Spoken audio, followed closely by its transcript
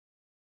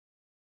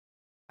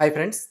Hi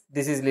friends,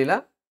 this is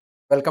Leela.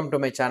 Welcome to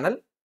my channel.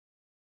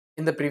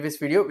 In the previous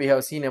video, we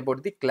have seen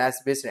about the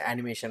class-based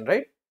animation,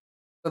 right?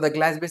 So the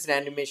class-based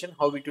animation,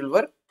 how it will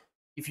work.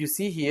 If you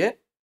see here,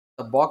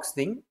 the box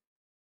thing,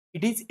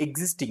 it is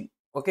existing.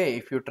 Okay,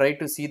 if you try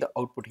to see the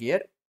output here,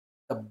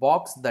 the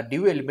box, the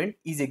div element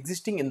is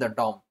existing in the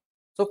DOM.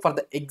 So for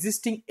the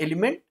existing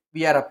element,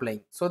 we are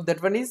applying. So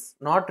that one is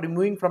not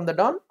removing from the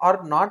DOM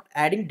or not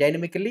adding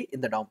dynamically in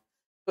the DOM.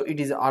 So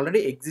it is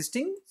already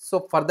existing.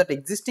 So for that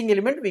existing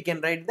element, we can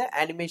write the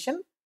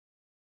animation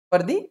for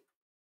the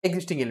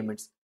existing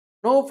elements.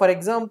 Now, for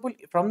example,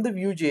 from the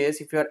vue.js,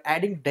 if you are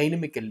adding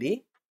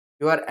dynamically,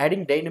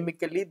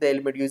 the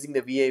element using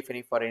the vi if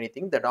any for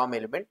anything, the DOM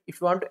element. If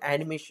you want to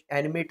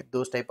animate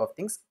those type of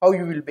things, how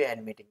you will be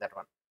animating that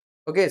one?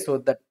 Okay, so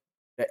that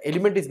the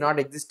element is not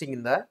existing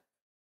in the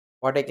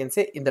what I can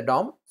say in the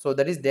DOM, so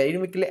that is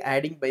dynamically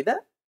adding by the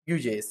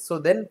vue.js. So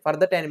then for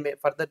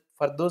that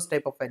for those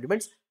type of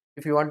elements,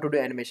 if you want to do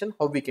animation,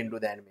 how we can do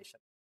the animation?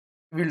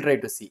 We will try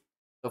to see.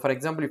 So for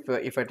example,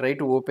 if I try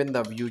to open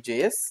the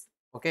vue.js,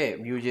 okay,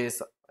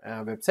 vue.js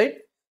website,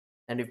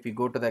 and if we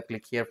go to the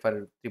click here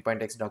for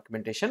 3.x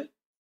documentation,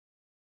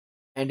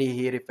 and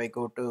here if I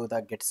go to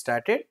the get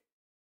started,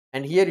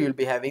 and here you will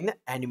be having the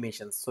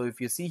animations. So if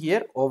you see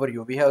here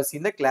overview, we have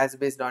seen the class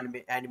based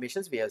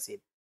animations we have seen.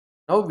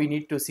 Now we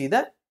need to see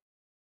the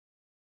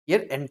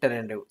here enter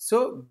and do.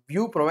 So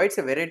Vue provides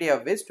a variety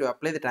of ways to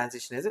apply the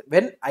transition as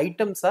when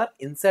items are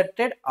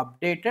inserted,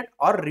 updated,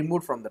 or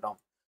removed from the DOM.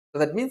 So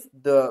that means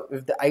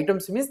if the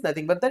items means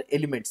nothing but the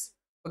elements.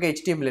 Okay,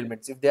 HTML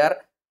elements. If they are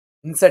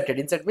insert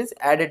means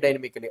added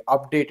dynamically,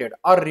 updated,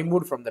 or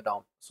removed from the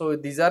DOM. So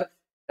these are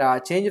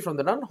changed from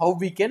the DOM. How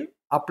we can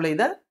apply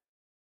the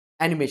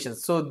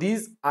animations? So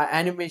these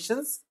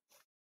animations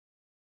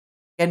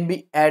can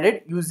be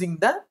added using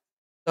the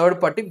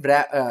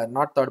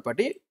not third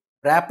party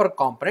wrapper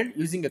component,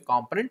 using a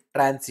component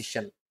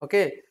transition.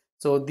 Okay,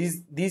 so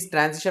these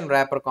transition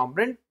wrapper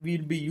component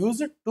will be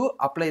used to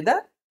apply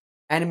the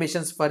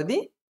animations for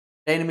the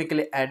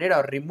dynamically added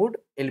or removed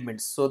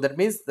elements. So that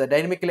means the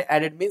dynamically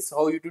added means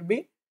how it will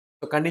be.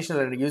 So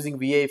conditional and using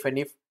vi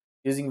if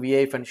using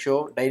vi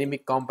show,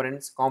 dynamic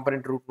components,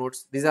 component root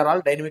nodes, these are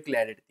all dynamically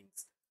added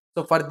things.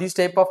 So for these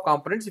type of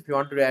components, if you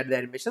want to add the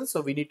animation,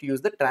 so we need to use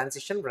the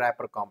transition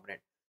wrapper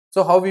component.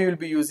 So how we will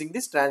be using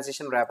this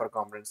transition wrapper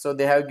component? So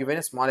they have given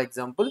a small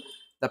example,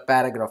 the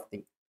paragraph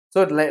thing.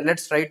 So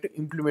let's try to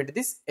implement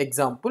this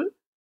example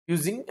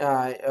using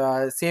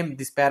same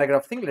this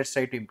paragraph thing. Let's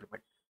try to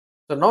implement.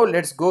 So now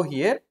let's go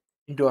here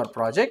into our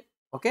project.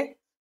 Okay.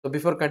 So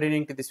before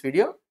continuing to this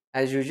video,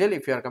 as usual,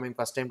 if you are coming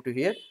first time to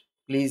here,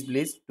 please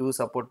do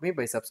support me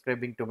by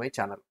subscribing to my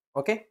channel.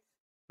 Okay.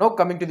 Now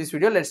coming to this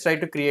video, let's try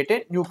to create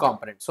a new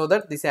component so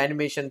that this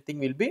animation thing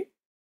will be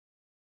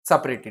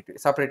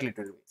separately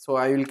to me. So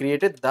I will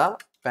create it the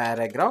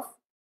paragraph.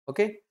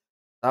 Okay,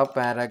 the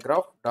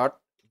paragraph dot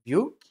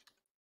view.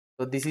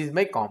 So this is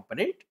my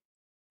component,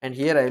 and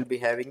here I will be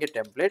having a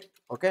template.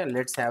 Okay,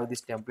 let's have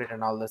this template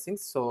and all those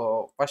things.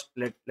 So first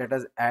let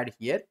us add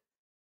here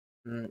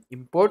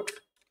import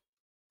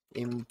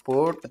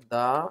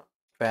the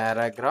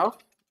paragraph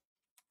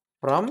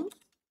from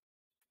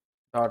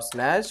dot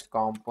slash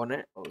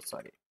component. Oh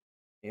sorry,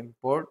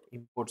 import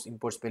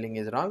spelling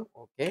is wrong.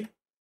 Okay,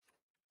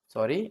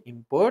 sorry,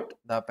 import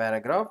the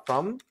paragraph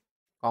from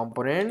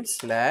component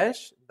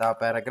slash the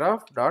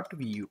paragraph dot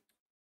view.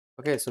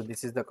 Okay, so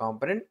this is the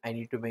component. I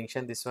need to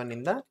mention this one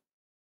in the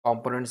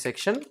component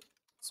section.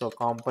 So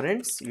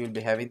components, you will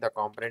be having the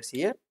components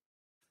here,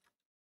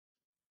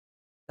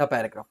 the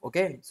paragraph.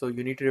 Okay, so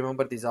you need to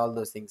remember these all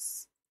those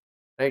things,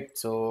 right?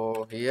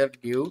 So here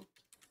div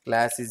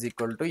class is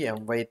equal to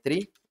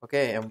my3.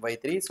 Okay,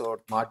 my3. So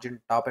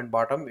margin top and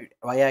bottom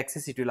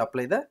y-axis it will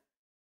apply the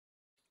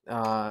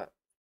uh,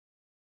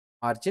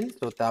 margin.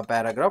 So the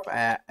paragraph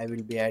I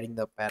will be adding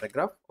the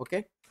paragraph.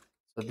 Okay,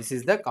 so this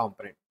is the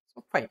component.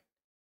 So fine.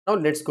 Now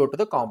let's go to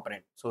the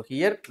component. So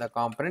here the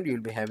component you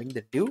will be having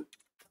the div,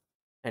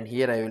 and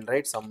here I will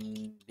write some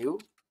div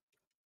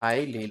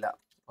hi Leela.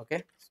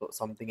 Okay, so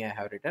something I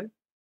have written,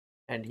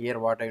 and here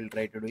what I will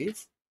try to do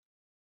is,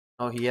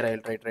 now here I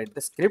will try to write the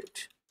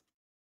script.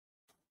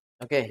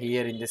 Okay,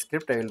 here in the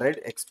script I will write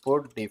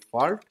export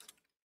default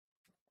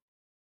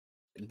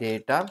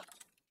data,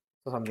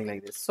 so something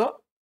like this.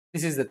 So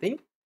this is the thing.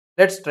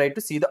 Let's try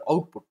to see the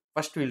output.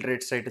 First we'll try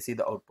to see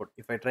the output.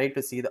 If I try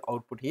to see the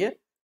output here,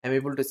 I'm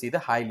able to see the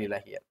hi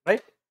Leela here, right?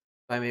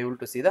 So I'm able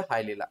to see the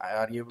hi Leela.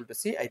 Are you able to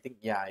see? I think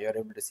yeah, you are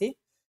able to see.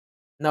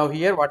 Now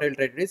here what I will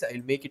try to do is I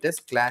will make it as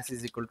class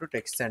is equal to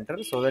text center,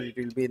 so that it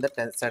will be in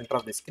the center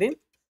of the screen.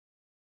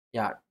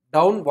 Yeah,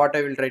 down what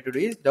I will try to do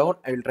is down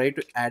I will try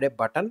to add a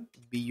button,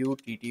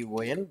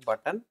 button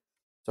button.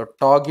 So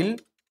toggle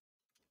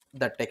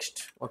the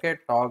text. Okay,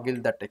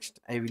 toggle the text.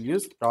 I will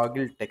use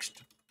toggle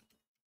text.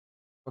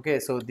 Okay,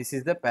 so this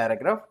is the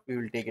paragraph. We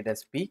will take it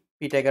as p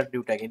tag or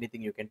div tag,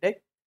 anything you can take.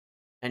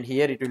 And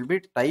here it will be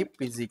type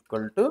is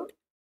equal to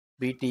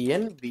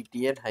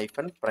btn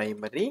hyphen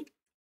primary.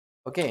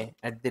 Okay,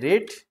 at the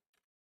rate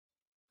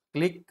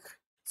click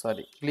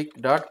sorry, click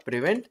dot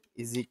prevent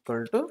is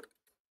equal to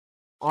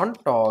on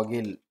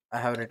toggle. I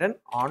have written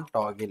on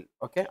toggle.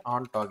 Okay,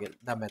 on toggle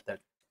the method,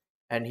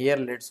 and here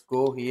let's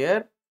go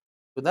here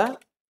to the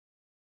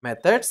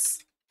methods.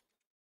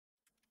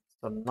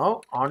 So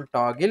now on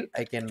toggle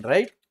I can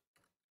write.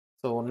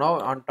 So now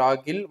on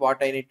toggle,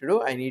 what I need to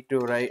do, I need to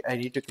write, I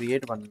need to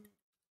create one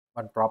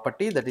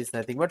property that is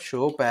nothing but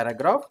show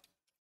paragraph.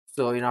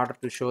 So in order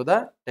to show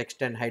the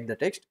text and hide the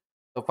text,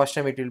 so first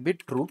time it will be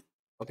true.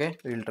 Okay,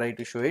 we will try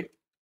to show it.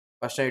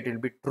 First time it will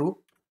be true,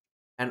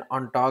 and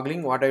on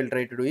toggling, what I will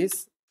try to do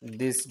is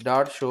this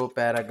dot show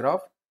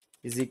paragraph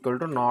is equal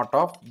to not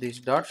of this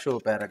dot show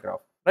paragraph,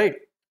 right?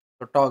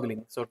 So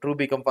toggling, so true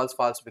become false,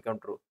 false become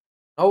true.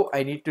 Now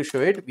I need to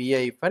show it vi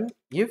hyphen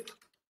if,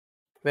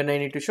 when I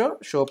need to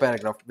show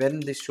paragraph, when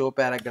this show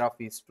paragraph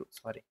is true,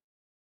 sorry,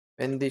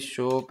 when this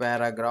show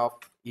paragraph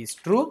is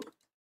true,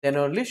 then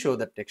only show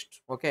the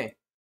text. Okay,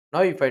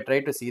 now if I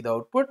try to see the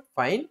output,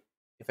 fine.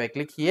 If I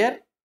click here,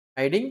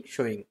 hiding,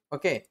 showing.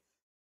 Okay,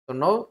 so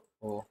now,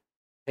 oh,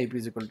 type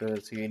is equal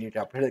to, so you need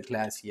to apply the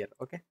class here.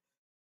 Okay,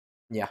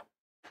 yeah.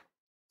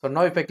 So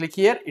now if I click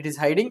here, it is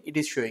hiding, it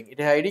is showing, it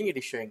is hiding, it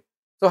is showing.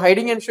 So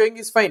hiding and showing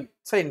is fine,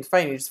 it's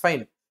fine, it's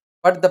fine.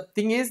 But the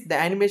thing is, the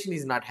animation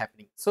is not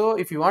happening. So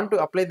if you want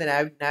to apply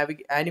the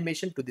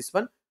animation to this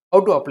one,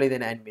 how to apply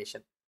the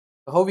animation?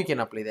 How we can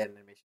apply the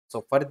animation?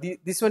 So for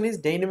this one is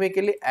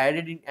dynamically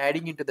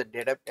adding into the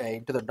data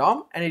into the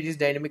DOM, and it is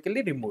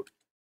dynamically removed.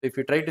 So if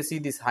you try to see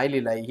this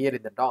highlight here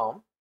in the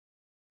DOM,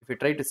 if you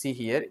try to see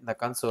here in the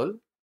console,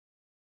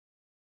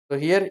 so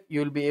here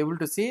you will be able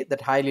to see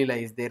that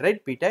highlight is there,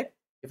 right? P tag.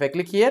 If I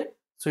click here,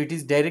 so it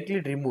is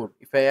directly removed.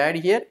 If I add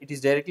here, it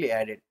is directly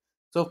added.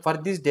 So for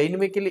this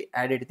dynamically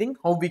added thing,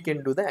 how we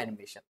can do the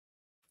animation?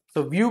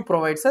 So Vue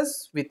provides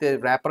us with a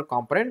wrapper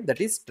component,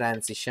 that is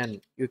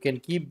transition. You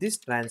can keep this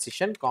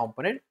transition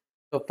component.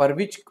 So for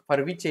which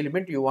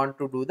element you want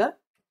to do the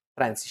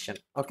transition.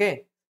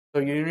 Okay.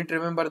 So you need to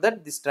remember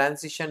that this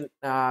transition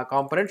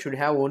component should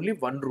have only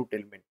one root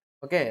element.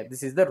 Okay.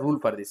 This is the rule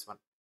for this one.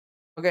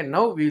 Okay.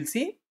 Now we will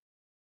see,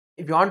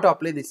 if you want to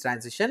apply this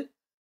transition,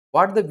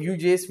 what the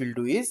vue.js will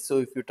do is, so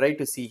if you try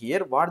to see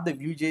here, what the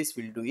vue.js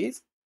will do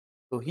is,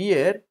 so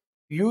here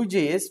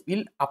vue.js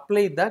will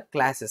apply the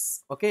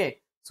classes.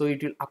 Okay, so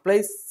it will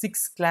apply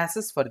 6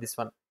 classes for this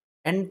one,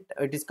 and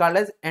it is called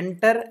as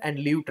enter and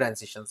leave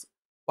transitions.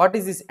 What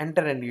is this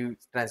enter and leave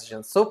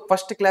transitions? So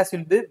first class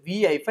will be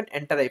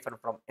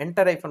v-enter-from.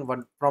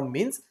 Enter-1 from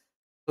means,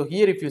 so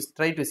here if you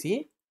try to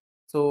see,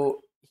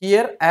 so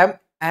here I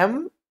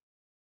am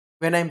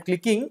when I am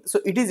clicking,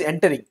 so it is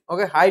entering.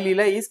 Okay, hi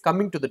Leela is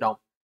coming to the DOM.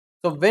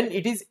 So when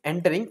it is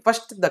entering,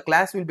 first the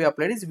class will be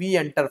applied is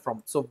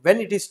v-enter-from. So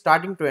when it is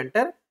starting to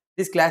enter,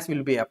 this class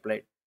will be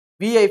applied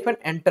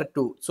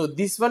v-enter2. So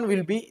this one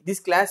will be,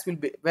 this class will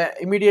be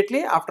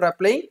immediately after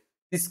applying,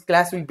 this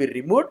class will be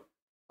removed.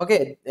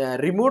 Okay,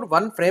 removed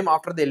one frame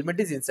after the element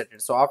is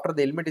inserted. So after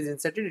the element is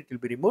inserted, it will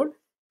be removed,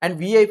 and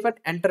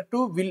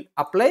v-enter2 will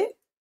apply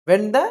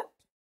when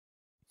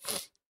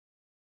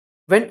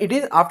it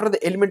is after the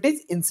element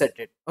is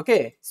inserted.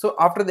 Okay, so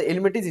after the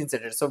element is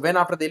inserted, so when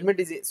after the element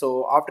is,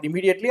 so after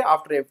immediately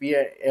after we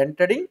are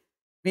entering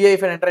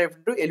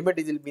v-enter-2 element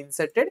is will be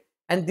inserted,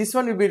 and this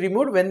one will be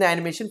removed when the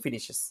animation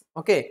finishes.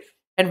 Okay,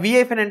 and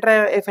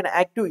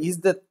v-enter-active is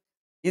the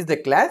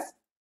class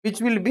which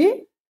will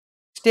be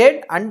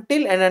stayed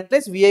until and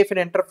unless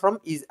v-enter-from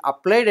is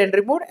applied and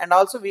removed, and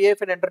also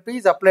v-enter-2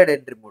 is applied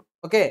and removed.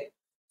 Okay,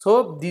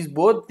 so these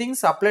both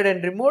things applied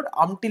and removed,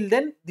 until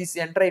then this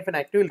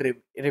enter-active will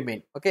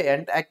remain. Okay,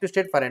 and active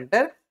state for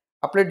enter,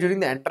 applied during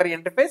the enter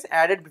interface,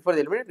 added before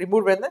the element,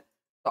 removed when the,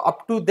 so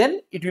up to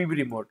then it will be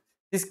removed.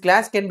 This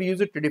class can be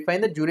used to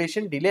define the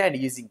duration, delay and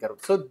easing curve.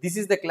 So this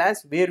is the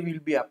class where we will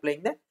be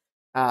applying the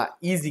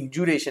easing,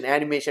 duration,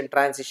 animation,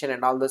 transition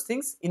and all those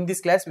things. In this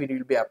class we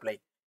will be applying.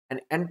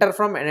 And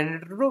enter-from and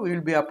enter-to we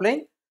will be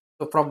applying.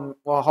 So from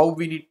how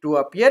we need to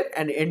appear,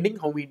 and ending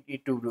how we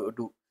need to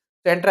do.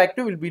 So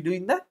enter-active will be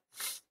doing the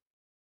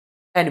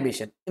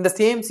animation. In the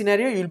same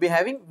scenario, you will be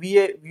having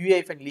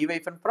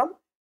v-leave-from,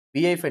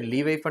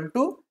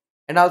 v-leave-to,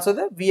 and also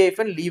the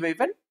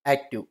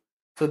v-leave-active.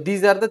 So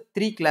these are the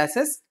 3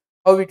 classes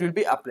how it will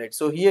be applied.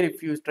 So here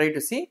if you try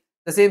to see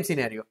the same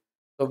scenario,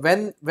 so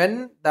when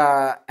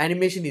the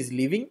animation is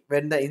leaving,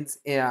 when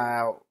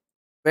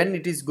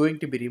it is going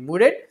to be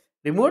removed,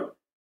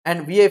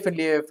 and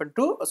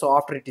v-leave-to, so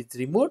after it is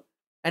removed,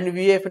 and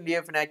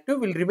v-leave-active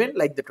will remain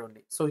like that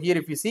only. So here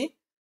if you see,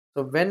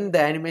 so when the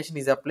animation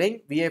is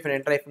applying,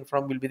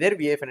 v-enter-from will be there,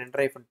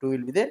 v-enter-2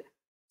 will be there.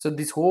 So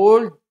this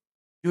whole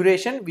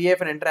duration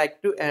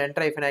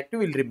v-enter-active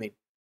will remain.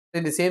 So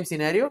in the same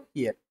scenario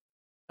here.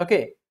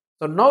 Okay,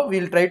 so now we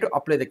will try to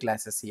apply the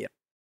classes here.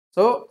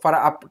 So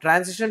for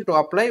transition to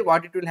apply,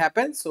 what it will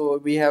happen? So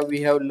we have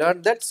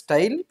learned that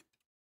style.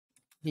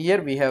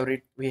 Here we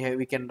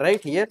can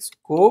write here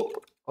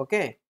scope.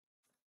 Okay,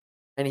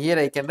 and here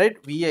I can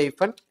write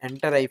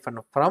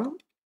v-enter-from.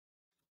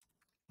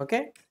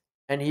 Okay,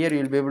 and here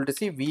you will be able to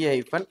see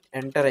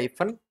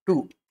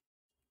v-enter-2.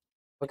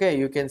 Okay,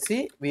 you can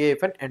see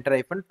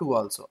v-enter-2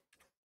 also.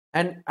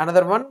 And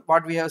another one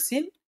what we have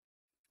seen,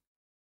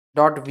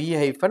 dot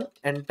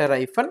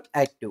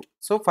v-enter-active.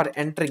 So for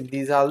entering,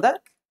 these are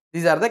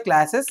the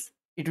classes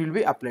it will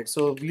be applied.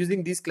 So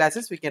using these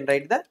classes we can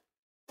write the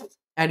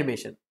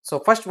animation. So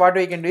first what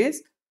we can do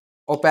is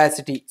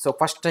opacity. So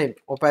first time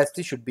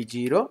opacity should be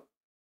 0.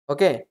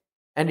 Okay,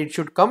 and it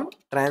should come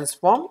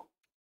transform.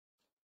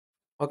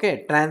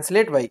 Okay,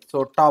 translate y.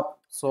 So top.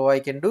 So I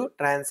can do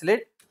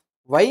translate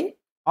y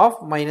of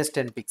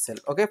 -10 pixel.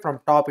 Okay, from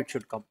top it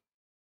should come.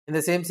 In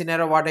the same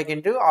scenario, what I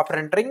can do after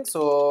entering,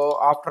 so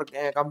after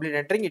complete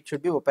entering, it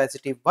should be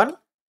opacity 1,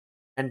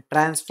 and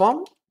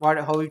transform, what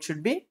how it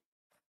should be,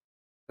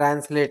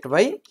 translate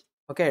y.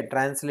 Okay,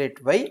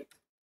 translate y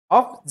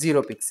of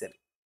 0 pixel.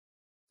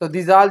 So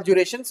these are all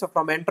durations. So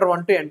from enter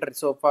 1 to enter,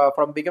 so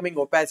from becoming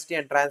opacity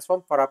and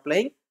transform for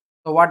applying,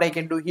 so what I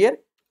can do here,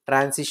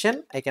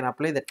 transition, I can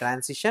apply the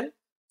transition.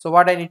 So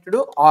what I need to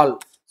do, all.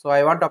 So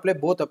I want to apply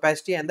both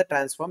opacity and the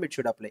transform, it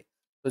should apply.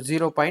 So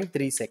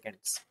 0.3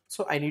 seconds.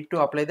 So I need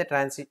to apply the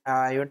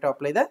I want to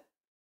apply the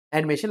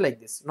animation like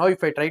this. Now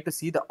if I try to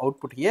see the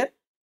output here,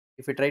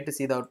 if I try to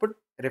see the output,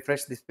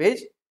 refresh this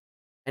page,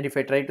 and if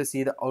I try to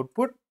see the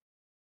output,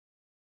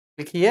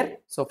 click here.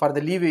 So for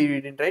the leave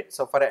you didn't write.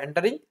 So for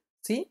entering,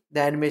 see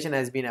the animation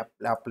has been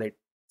applied.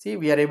 See,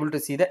 we are able to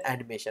see the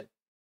animation.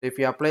 So if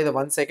you apply the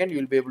 1 second, you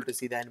will be able to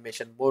see the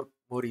animation more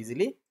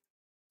easily.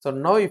 So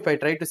now if I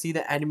try to see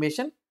the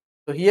animation,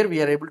 so here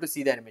we are able to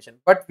see the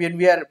animation. But when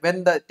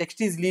the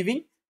text is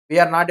leaving, we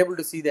are not able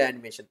to see the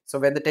animation. So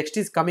when the text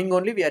is coming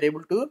only, we are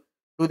able to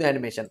do the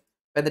animation.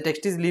 When the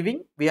text is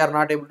leaving, we are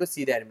not able to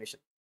see the animation.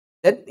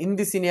 Then in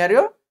this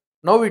scenario,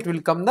 now it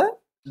will come the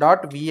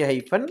dot v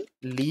hyphen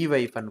leave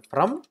hyphen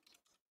from.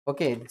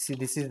 Okay, see,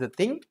 this is the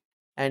thing,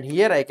 and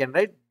here I can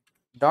write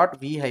dot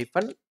v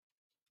hyphen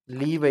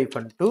leave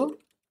hyphen 2.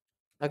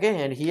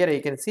 Okay, and here I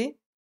can see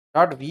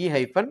dot v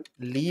hyphen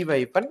leave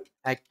hyphen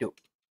active.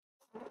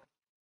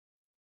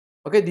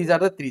 Okay, these are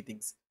the three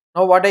things.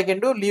 Now what I can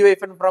do, leave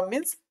hyphen from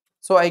means,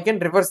 so I can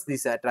reverse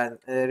this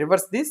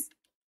reverse this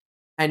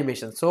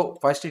animation. So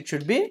first it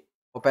should be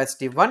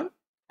opacity 1,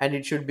 and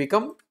it should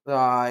become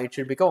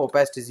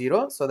opacity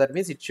 0. So that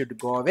means it should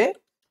go away,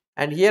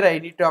 and here I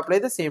need to apply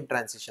the same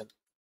transition.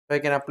 So I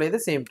can apply the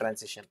same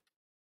transition.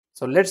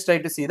 So let's try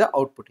to see the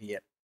output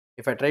here.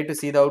 If I try to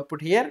see the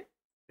output here,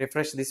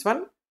 refresh this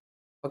one.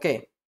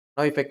 Okay,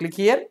 now if I click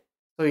here,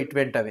 so it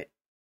went away.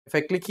 If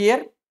I click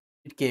here,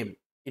 it came.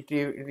 It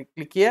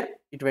click here,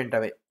 it went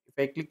away. If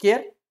I click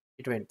here,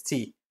 it went.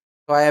 See,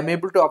 so I am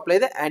able to apply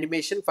the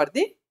animation for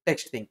the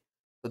text thing.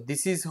 So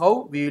this is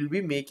how we will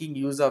be making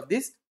use of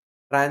this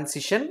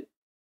transition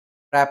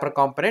wrapper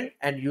component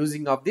and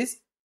using of these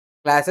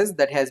classes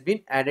that has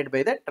been added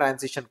by the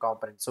transition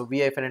component. So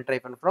v-enter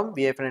from,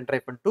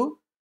 v-enter-2,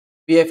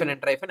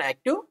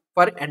 v-enter-active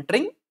for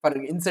entering, for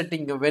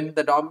inserting when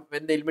the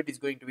element is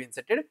going to be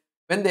inserted,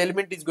 when the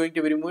element is going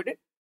to be removed.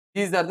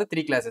 These are the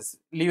three classes: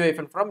 leave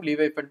from,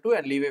 leave-2,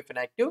 and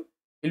leave-active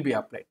will be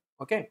applied.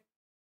 Okay. If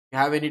you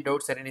have any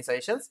doubts or any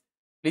suggestions,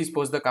 please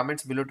post the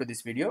comments below to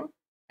this video.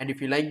 And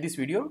if you like this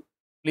video,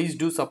 please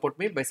do support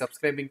me by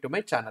subscribing to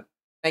my channel.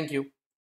 Thank you.